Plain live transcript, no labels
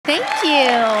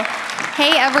you.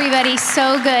 Hey, everybody.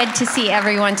 So good to see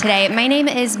everyone today. My name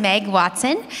is Meg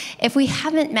Watson. If we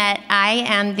haven't met, I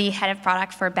am the head of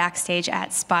product for Backstage at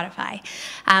Spotify.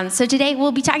 So today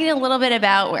we'll be talking a little bit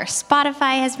about where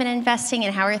Spotify has been investing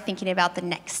and how we're thinking about the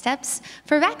next steps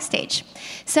for Backstage.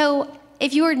 So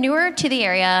if you are newer to the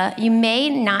area, you may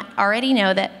not already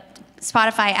know that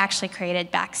Spotify actually created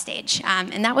Backstage.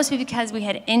 And that was because we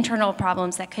had internal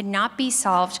problems that could not be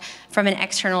solved from an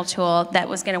external tool that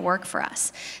was going to work for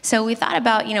us. So we thought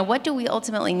about, what do we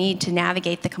ultimately need to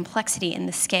navigate the complexity and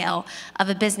the scale of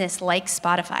a business like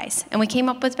Spotify's? And we came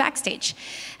up with Backstage.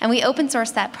 And we open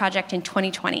sourced that project in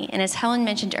 2020. And as Helen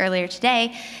mentioned earlier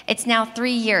today, it's now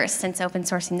 3 years since open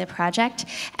sourcing the project.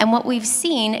 And what we've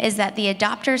seen is that the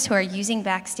adopters who are using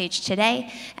Backstage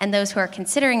today and those who are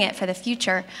considering it for the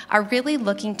future are really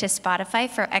looking to Spotify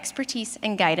for expertise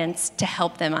and guidance to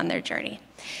help them on their journey.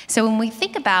 So when we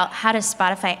think about how does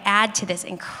Spotify add to this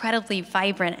incredibly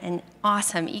vibrant and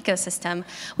awesome ecosystem,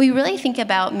 we really think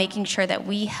about making sure that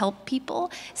we help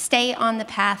people stay on the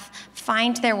path,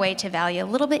 find their way to value a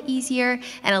little bit easier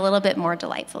and a little bit more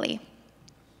delightfully.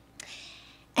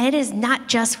 And it is not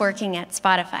just working at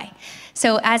Spotify.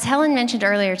 So as Helen mentioned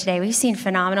earlier today, we've seen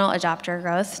phenomenal adopter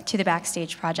growth to the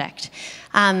Backstage project.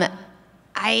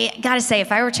 I gotta say, if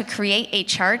I were to create a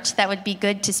chart that would be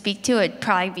good to speak to, it'd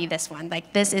probably be this one.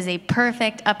 Like, this is a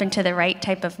perfect up and to the right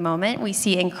type of moment. We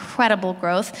see incredible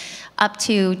growth up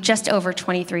to just over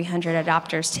 2,300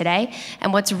 adopters today.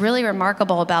 And what's really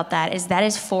remarkable about that is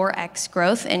 4x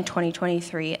growth in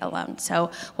 2023 alone.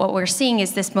 So what we're seeing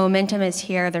is this momentum is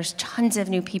here. There's tons of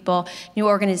new people, new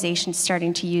organizations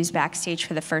starting to use Backstage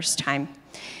for the first time.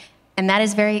 And that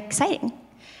is very exciting.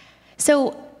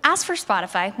 So as for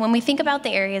Spotify, when we think about the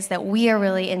areas that we are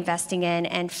really investing in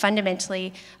and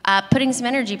fundamentally putting some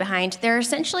energy behind, there are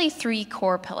essentially 3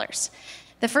 core pillars.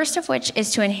 The first of which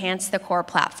is to enhance the core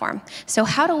platform. So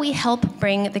how do we help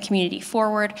bring the community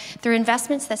forward through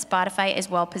investments that Spotify is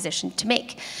well positioned to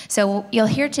make? So you'll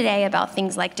hear today about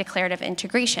things like declarative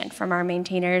integration from our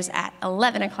maintainers at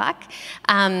 11 o'clock.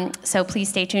 So please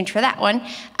stay tuned for that one.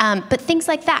 But things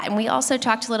like that. And we also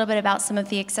talked a little bit about some of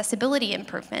the accessibility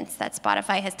improvements that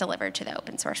Spotify has delivered to the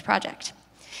open source project.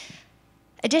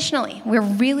 Additionally, we're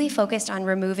really focused on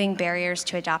removing barriers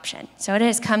to adoption. So it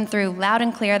has come through loud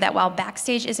and clear that while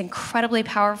Backstage is incredibly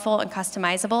powerful and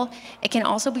customizable, it can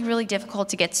also be really difficult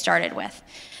to get started with.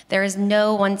 There is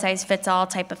no one-size-fits-all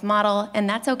type of model, and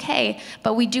that's okay,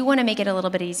 but we do want to make it a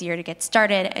little bit easier to get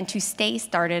started and to stay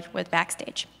started with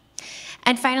Backstage.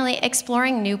 And finally,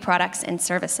 exploring new products and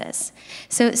services.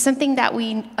 So something that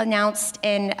we announced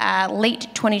in late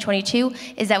 2022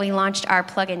 is that we launched our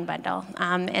plugin bundle.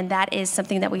 And that is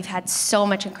something that we've had so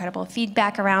much incredible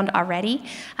feedback around already.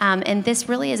 And this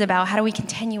really is about how do we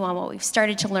continue on what we've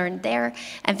started to learn there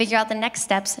and figure out the next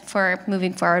steps for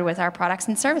moving forward with our products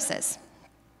and services.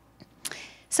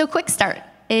 So Quick Start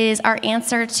is our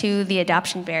answer to the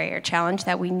adoption barrier challenge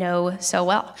that we know so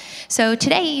well. So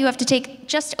today you have to take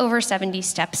just over 70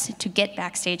 steps to get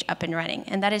Backstage up and running,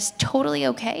 and that is totally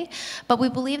okay, but we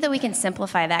believe that we can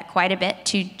simplify that quite a bit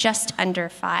to just under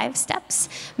 5 steps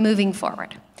moving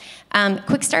forward.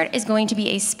 Quick Start is going to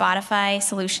be a Spotify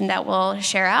solution that we'll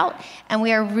share out, and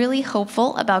we are really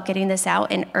hopeful about getting this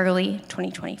out in early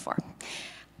 2024.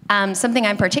 Something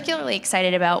I'm particularly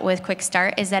excited about with Quick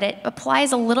Start is that it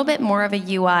applies a little bit more of a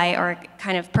UI or a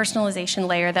kind of personalization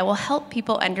layer that will help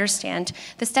people understand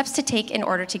the steps to take in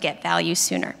order to get value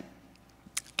sooner.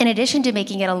 In addition to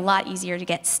making it a lot easier to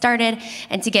get started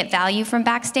and to get value from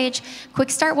Backstage,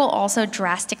 Quick Start will also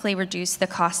drastically reduce the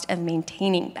cost of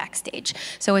maintaining Backstage.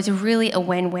 So it's really a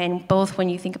win-win, both when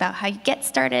you think about how you get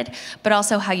started, but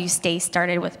also how you stay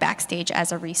started with Backstage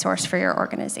as a resource for your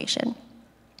organization.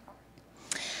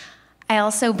 I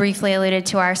also briefly alluded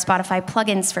to our Spotify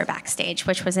plugins for Backstage,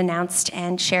 which was announced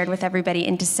and shared with everybody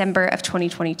in December of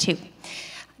 2022.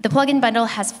 The plugin bundle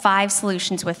has 5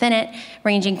 solutions within it,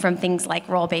 ranging from things like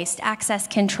role-based access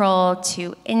control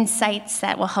to insights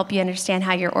that will help you understand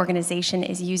how your organization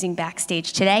is using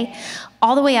Backstage today,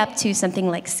 all the way up to something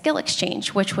like Skill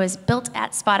Exchange, which was built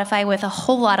at Spotify with a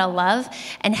whole lot of love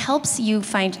and helps you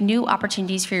find new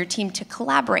opportunities for your team to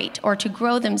collaborate or to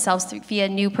grow themselves via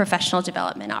new professional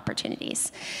development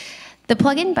opportunities. The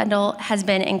plugin bundle has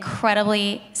been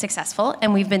incredibly successful,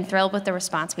 and we've been thrilled with the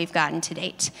response we've gotten to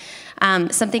date.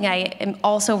 Something I am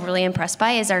also really impressed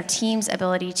by is our team's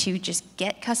ability to just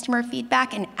get customer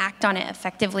feedback and act on it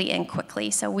effectively and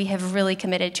quickly. So we have really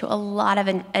committed to a lot of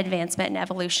advancement and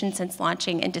evolution since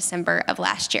launching in December of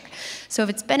last year. So if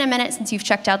it's been a minute since you've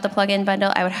checked out the plugin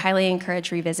bundle, I would highly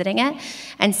encourage revisiting it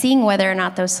and seeing whether or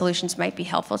not those solutions might be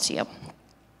helpful to you.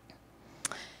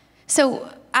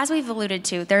 So as we've alluded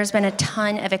to, there's been a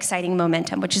ton of exciting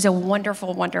momentum, which is a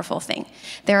wonderful, wonderful thing.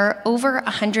 There are over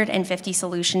 150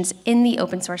 solutions in the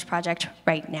open source project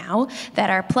right now that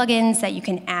are plugins that you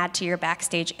can add to your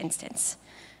Backstage instance.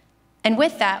 And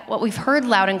with that, what we've heard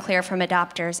loud and clear from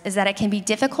adopters is that it can be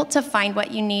difficult to find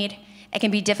what you need, it can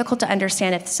be difficult to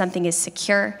understand if something is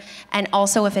secure, and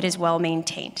also if it is well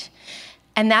maintained.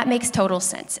 And that makes total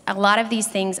sense. A lot of these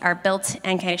things are built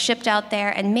and kind of shipped out there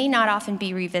and may not often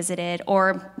be revisited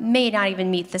or may not even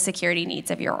meet the security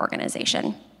needs of your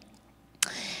organization.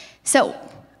 So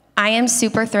I am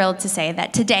super thrilled to say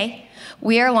that today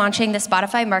we are launching the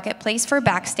Spotify Marketplace for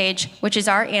Backstage, which is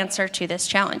our answer to this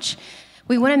challenge.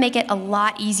 We want to make it a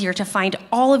lot easier to find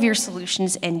all of your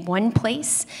solutions in one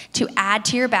place to add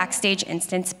to your Backstage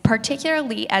instance,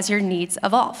 particularly as your needs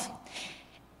evolve.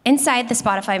 Inside the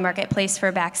Spotify Marketplace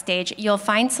for Backstage, you'll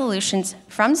find solutions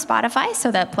from Spotify,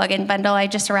 so that plugin bundle I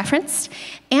just referenced,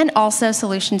 and also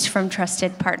solutions from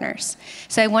trusted partners.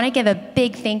 So I want to give a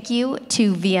big thank you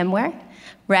to VMware,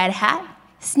 Red Hat,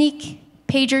 Sneak,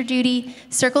 PagerDuty,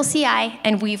 CircleCI,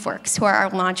 and Weaveworks, who are our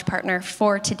launch partner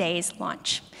for today's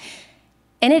launch.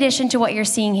 In addition to what you're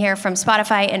seeing here from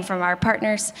Spotify and from our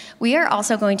partners, we are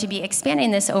also going to be expanding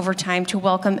this over time to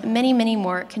welcome many, many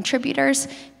more contributors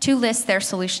to list their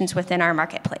solutions within our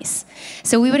marketplace.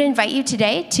 So we would invite you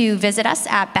today to visit us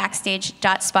at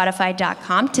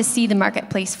backstage.spotify.com to see the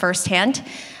marketplace firsthand.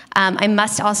 I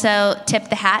must also tip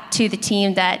the hat to the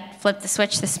team that flipped the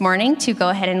switch this morning to go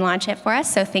ahead and launch it for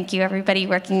us. So thank you, everybody,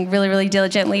 working really, really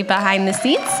diligently behind the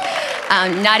scenes.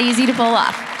 Not easy to pull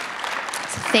off.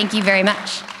 So thank you very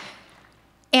much.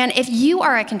 And if you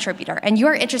are a contributor and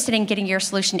you're interested in getting your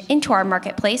solution into our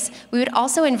marketplace, we would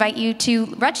also invite you to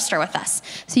register with us.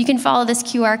 So you can follow this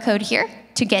QR code here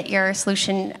to get your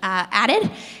solution added.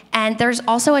 And there's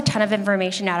also a ton of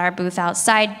information at our booth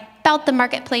outside about the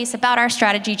marketplace, about our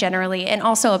strategy generally, and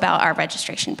also about our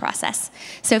registration process.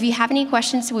 So if you have any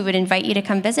questions, we would invite you to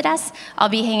come visit us. I'll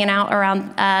be hanging out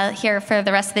around here for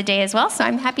the rest of the day as well, so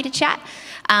I'm happy to chat.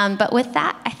 But with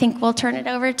that, I think we'll turn it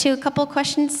over to a couple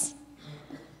questions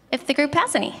if the group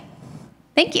has any.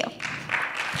 Thank you.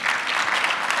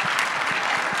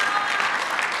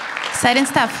 Exciting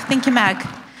stuff. Thank you, Meg.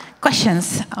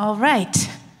 Questions? All right.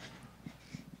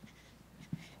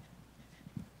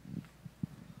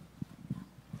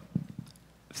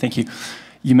 Thank you.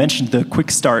 You mentioned the quick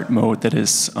start mode that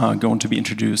is going to be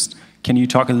introduced. Can you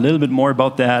talk a little bit more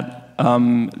about that?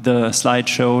 The slide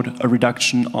showed a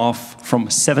reduction from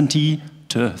 70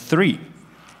 to 3,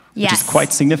 which is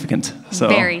quite significant. So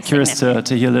very curious significant.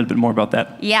 To hear a little bit more about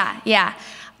that. Yeah.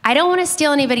 I don't want to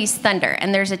steal anybody's thunder,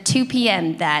 and there's a 2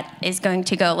 p.m. that is going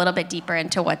to go a little bit deeper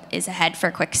into what is ahead for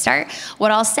Quick Start.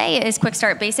 What I'll say is Quick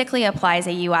Start basically applies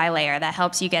a UI layer that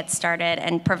helps you get started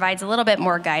and provides a little bit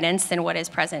more guidance than what is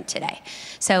present today.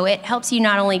 So it helps you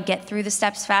not only get through the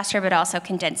steps faster, but also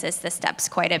condenses the steps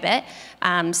quite a bit.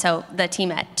 So the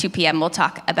team at 2 p.m. will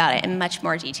talk about it in much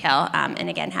more detail,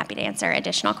 and again, happy to answer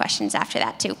additional questions after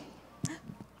that too.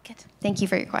 Good. Thank you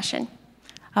for your question.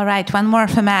 All right, one more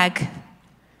for Meg.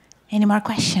 Any more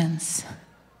questions?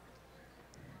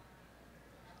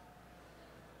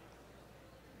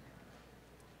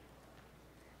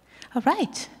 All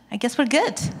right, I guess we're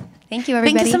good. Thank you,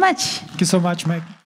 everybody. Thank you so much. Thank you so much, Meg.